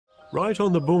Right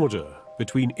on the border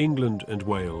between England and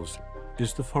Wales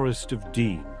is the Forest of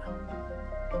Dean.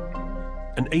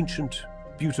 An ancient,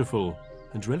 beautiful,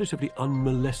 and relatively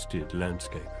unmolested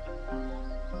landscape.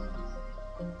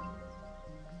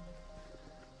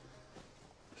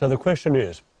 So the question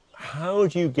is, how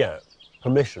do you get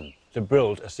permission to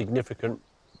build a significant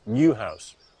new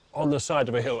house on the side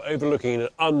of a hill overlooking an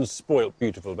unspoilt,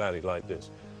 beautiful valley like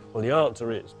this? Well, the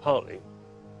answer is partly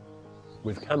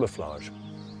with camouflage.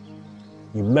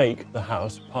 You make the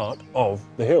house part of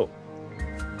the hill.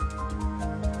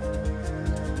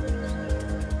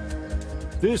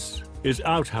 This is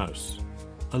Outhouse,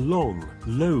 a long,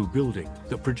 low building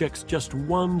that projects just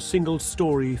one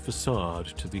single-story facade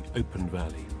to the open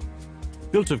valley.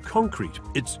 Built of concrete,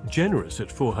 it's generous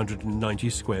at 490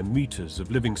 square meters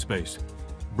of living space,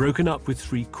 broken up with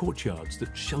 3 courtyards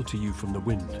that shelter you from the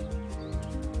wind.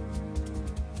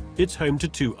 It's home to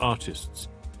 2 artists,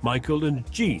 Michael and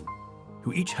Jean,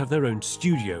 who each have their own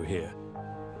studio here.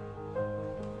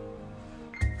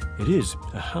 It is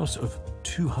a house of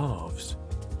 2 halves.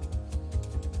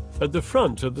 At the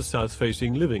front are the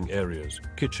south-facing living areas,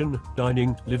 kitchen,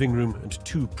 dining, living room, and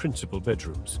 2 principal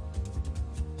bedrooms.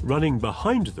 Running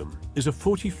behind them is a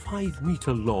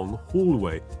 45-meter-long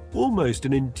hallway, almost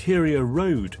an interior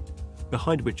road,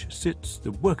 behind which sits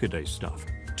the workaday stuff.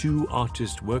 2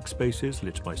 artist workspaces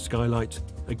lit by skylights,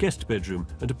 a guest bedroom,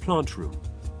 and a plant room.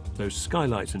 Those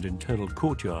skylights and internal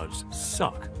courtyards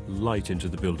suck light into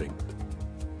the building.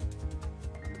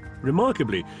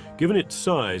 Remarkably, given its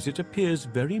size, it appears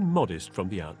very modest from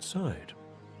the outside.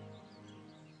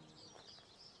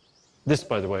 This,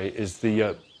 by the way, is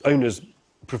the owner's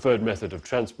preferred method of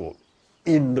transport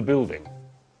in the building.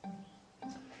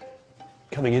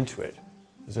 Coming into it,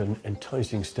 there's an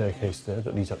enticing staircase there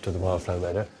that leads up to the wildflower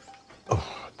meadow.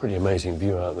 Oh, pretty amazing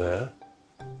view out there.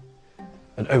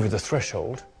 And over the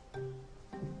threshold,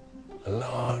 a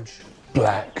large,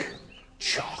 black,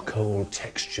 charcoal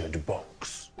textured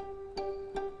box.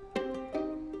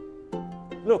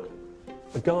 Look,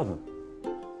 a garden.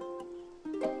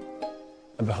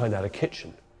 And behind that, a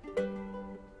kitchen.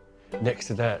 Next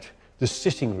to that, the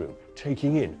sitting room,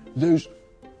 taking in those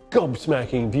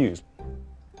gobsmacking views.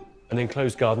 An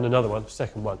enclosed garden, another one,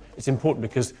 second one. It's important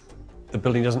because the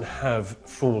building doesn't have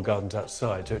formal gardens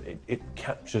outside, so it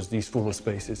captures these formal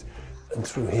spaces. And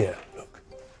through here, look,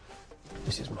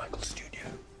 this is Michael's studio.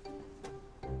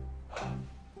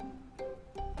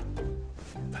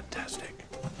 Fantastic.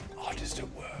 Artist at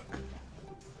work.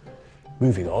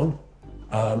 Moving on,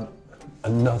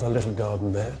 another little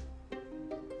garden there.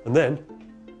 And then,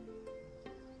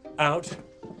 out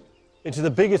into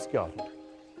the biggest garden,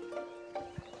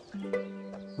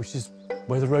 which is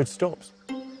where the road stops.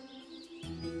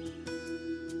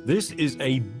 This is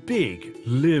a big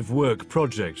live-work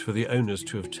project for the owners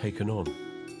to have taken on.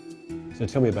 So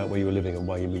tell me about where you were living and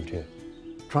why you moved here.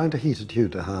 Trying to heat a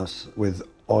Tudor house with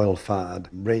oil-fired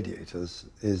radiators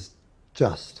is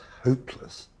just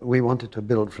hopeless. We wanted to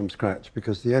build from scratch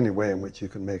because the only way in which you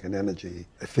can make an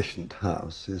energy-efficient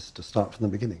house is to start from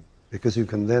the beginning, because you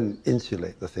can then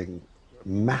insulate the thing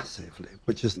massively,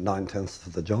 which is 9/10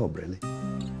 of the job, really.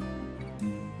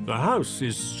 The house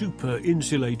is super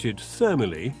insulated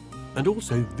thermally and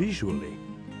also visually.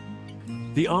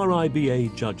 The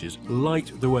RIBA judges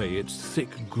light the way its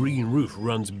thick green roof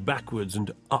runs backwards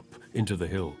and up into the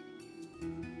hill.